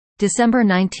December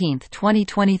 19,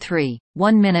 2023,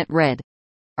 1 Minute Read.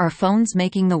 Are phones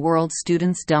making the world's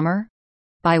students dumber?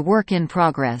 By Work in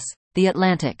Progress. The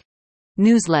Atlantic.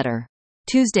 Newsletter.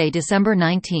 Tuesday, December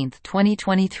 19,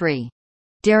 2023.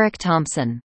 Derek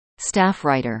Thompson. Staff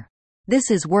writer. This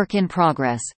is Work in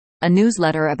Progress, a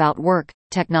newsletter about work,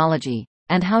 technology,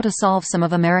 and how to solve some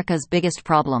of America's biggest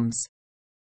problems.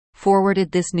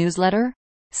 Forwarded this newsletter?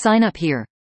 Sign up here.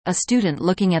 A student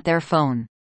looking at their phone.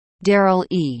 Daryl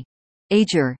E.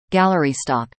 Ager, Gallery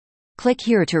Stock. Click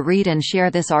here to read and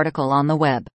share this article on the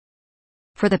web.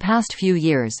 For the past few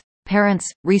years,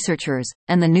 parents, researchers,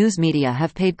 and the news media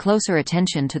have paid closer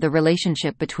attention to the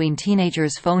relationship between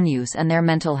teenagers' phone use and their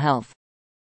mental health.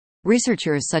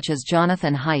 Researchers such as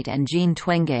Jonathan Haidt and Jean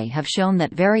Twenge have shown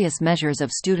that various measures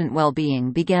of student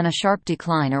well-being began a sharp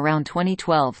decline around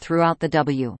 2012 throughout the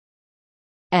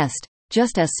W.S.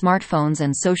 just as smartphones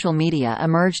and social media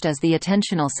emerged as the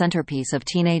attentional centerpiece of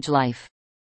teenage life.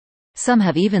 Some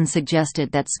have even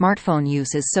suggested that smartphone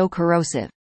use is so corrosive,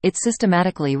 it's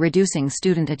systematically reducing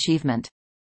student achievement.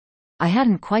 I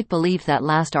hadn't quite believed that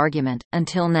last argument,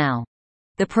 until now.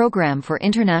 The Program for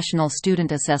International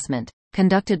Student Assessment,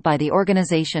 conducted by the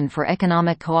Organization for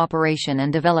Economic Cooperation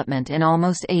and Development in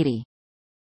almost 80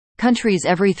 countries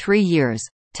every 3 years,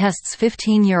 tests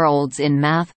 15-year-olds in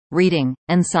math, reading,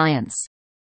 and science.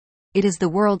 It is the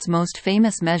world's most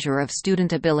famous measure of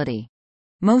student ability.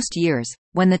 Most years,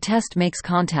 when the test makes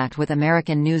contact with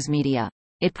American news media,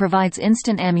 it provides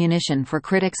instant ammunition for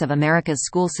critics of America's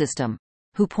school system,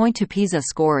 who point to PISA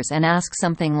scores and ask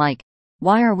something like,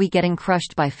 "Why are we getting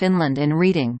crushed by Finland in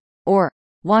reading?" or,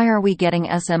 "Why are we getting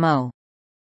SMO?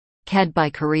 KED by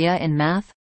Korea in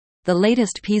math?" The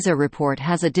latest PISA report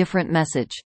has a different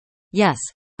message. Yes,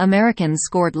 Americans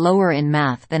scored lower in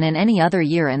math than in any other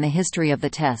year in the history of the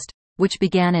test, which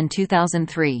began in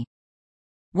 2003.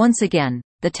 Once again,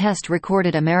 the test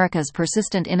recorded America's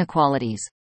persistent inequalities.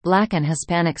 Black and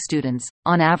Hispanic students,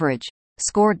 on average,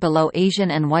 scored below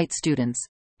Asian and white students,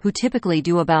 who typically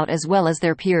do about as well as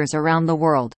their peers around the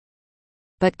world.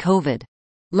 But COVID.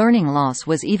 Learning loss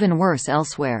was even worse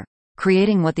elsewhere,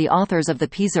 creating what the authors of the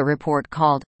PISA report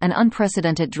called an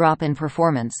unprecedented drop in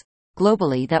performance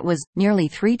globally that was nearly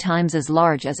 3 times as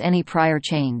large as any prior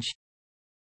change.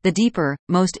 The deeper,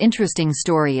 most interesting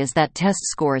story is that test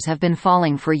scores have been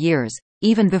falling for years,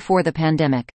 even before the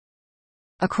pandemic.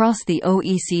 Across the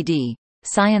OECD,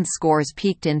 science scores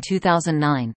peaked in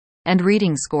 2009, and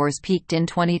reading scores peaked in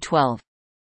 2012.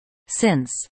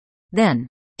 Since then,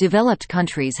 developed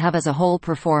countries have as a whole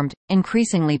performed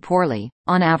increasingly poorly,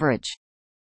 on average.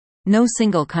 No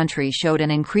single country showed an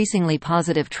increasingly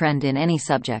positive trend in any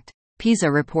subject,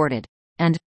 PISA reported,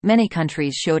 and many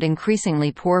countries showed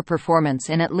increasingly poor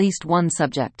performance in at least one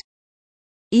subject.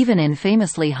 Even in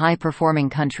famously high-performing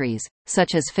countries,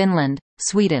 such as Finland,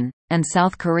 Sweden, and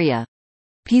South Korea,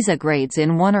 PISA grades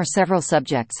in one or several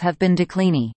subjects have been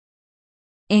declining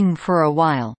for a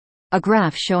while. A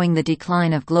graph showing the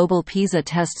decline of global PISA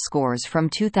test scores from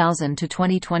 2000 to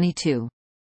 2022.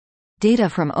 Data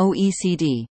from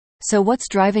OECD. So what's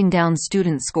driving down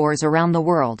student scores around the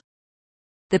world?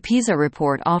 The PISA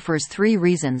report offers 3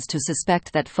 reasons to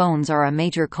suspect that phones are a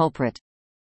major culprit.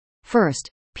 First,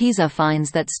 PISA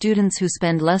finds that students who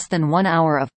spend less than 1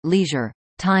 hour of leisure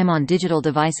time on digital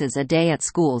devices a day at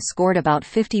school scored about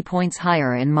 50 points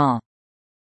higher in MATH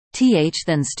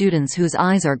than students whose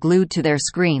eyes are glued to their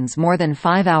screens more than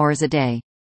 5 hours a day.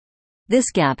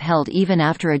 This gap held even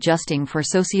after adjusting for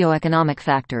socioeconomic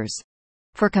factors.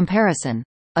 For comparison,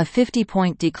 a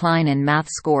 50-point decline in math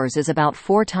scores is about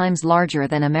 4 times larger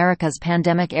than America's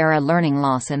pandemic-era learning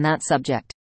loss in that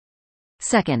subject.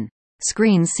 Second,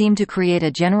 screens seem to create a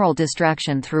general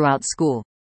distraction throughout school,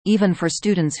 even for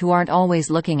students who aren't always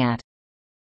looking at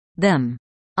them.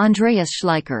 Andreas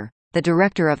Schleicher, the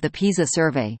director of the PISA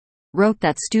survey, wrote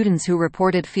that students who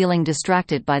reported feeling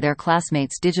distracted by their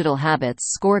classmates' digital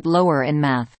habits scored lower in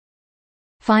math.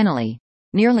 Finally,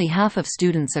 nearly half of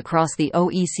students across the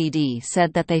OECD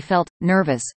said that they felt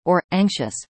nervous or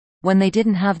anxious when they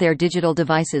didn't have their digital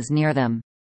devices near them.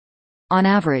 On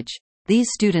average, these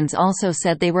students also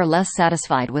said they were less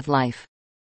satisfied with life.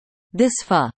 This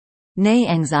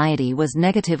anxiety was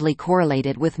negatively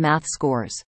correlated with math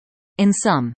scores. In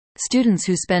sum, students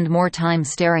who spend more time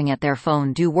staring at their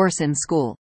phone do worse in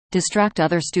school, distract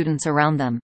other students around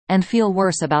them, and feel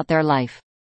worse about their life.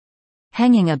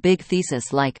 Hanging a big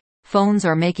thesis like, "Phones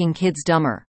are making kids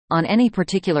dumber," on any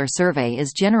particular survey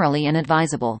is generally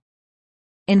inadvisable.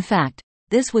 In fact,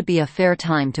 this would be a fair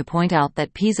time to point out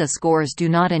that PISA scores do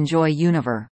not enjoy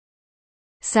universal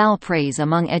praise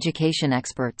among education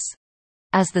experts.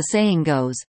 As the saying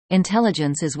goes,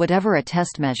 Intelligence is whatever a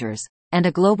test measures, and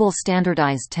a global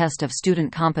standardized test of student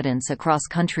competence across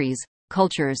countries,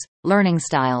 cultures, learning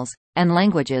styles, and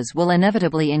languages will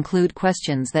inevitably include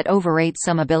questions that overrate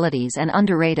some abilities and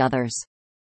underrate others.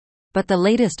 But the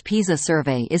latest PISA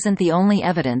survey isn't the only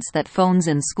evidence that phones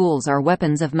in schools are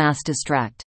weapons of mass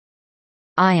distract.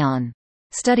 ION.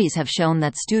 Studies have shown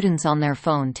that students on their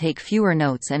phone take fewer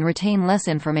notes and retain less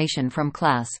information from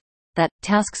class. That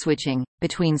task switching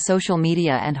between social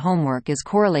media and homework is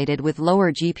correlated with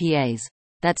lower GPAs.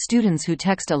 That students who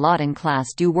text a lot in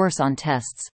class do worse on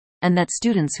tests. And that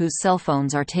students whose cell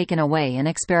phones are taken away in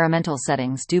experimental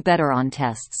settings do better on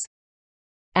tests.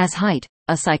 As Haidt,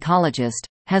 a psychologist,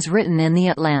 has written in The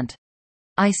Atlantic,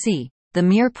 I see. The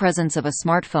mere presence of a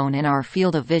smartphone in our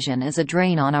field of vision is a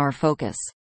drain on our focus.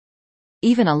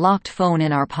 Even a locked phone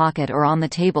in our pocket or on the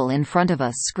table in front of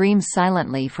us screams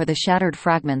silently for the shattered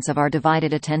fragments of our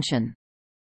divided attention.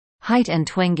 Haidt and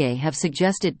Twenge have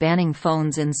suggested banning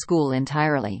phones in school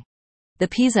entirely. The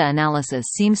PISA analysis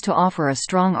seems to offer a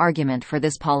strong argument for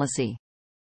this policy.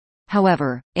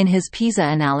 However, in his PISA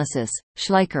analysis,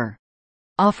 Schleicher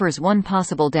offers one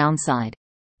possible downside.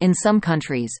 In some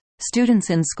countries, students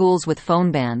in schools with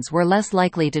phone bans were less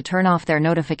likely to turn off their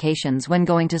notifications when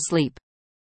going to sleep.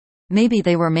 Maybe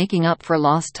they were making up for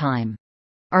lost time.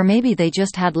 Or maybe they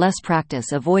just had less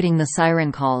practice avoiding the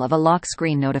siren call of a lock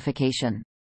screen notification.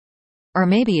 Or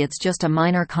maybe it's just a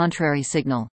minor contrary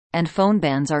signal, and phone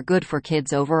bans are good for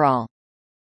kids overall.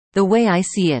 The way I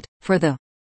see it, for the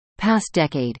past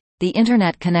decade, the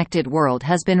internet-connected world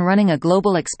has been running a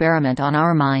global experiment on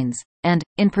our minds, and,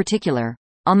 in particular,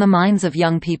 on the minds of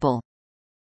young people.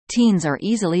 Teens are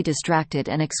easily distracted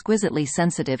and exquisitely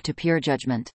sensitive to peer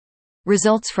judgment.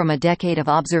 Results from a decade of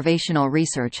observational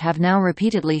research have now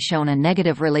repeatedly shown a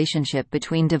negative relationship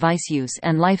between device use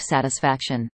and life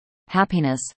satisfaction,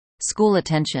 happiness, school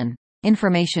attention,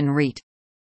 information rate,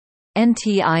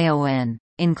 NTION,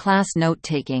 in-class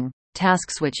note-taking, task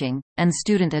switching, and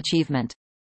student achievement.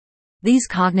 These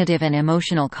cognitive and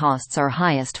emotional costs are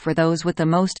highest for those with the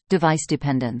most device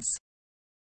dependence.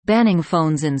 Banning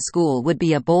phones in school would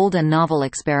be a bold and novel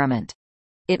experiment.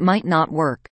 It might not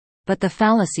work. But the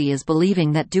fallacy is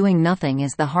believing that doing nothing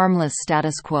is the harmless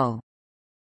status quo.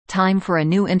 Time for a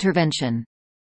new intervention.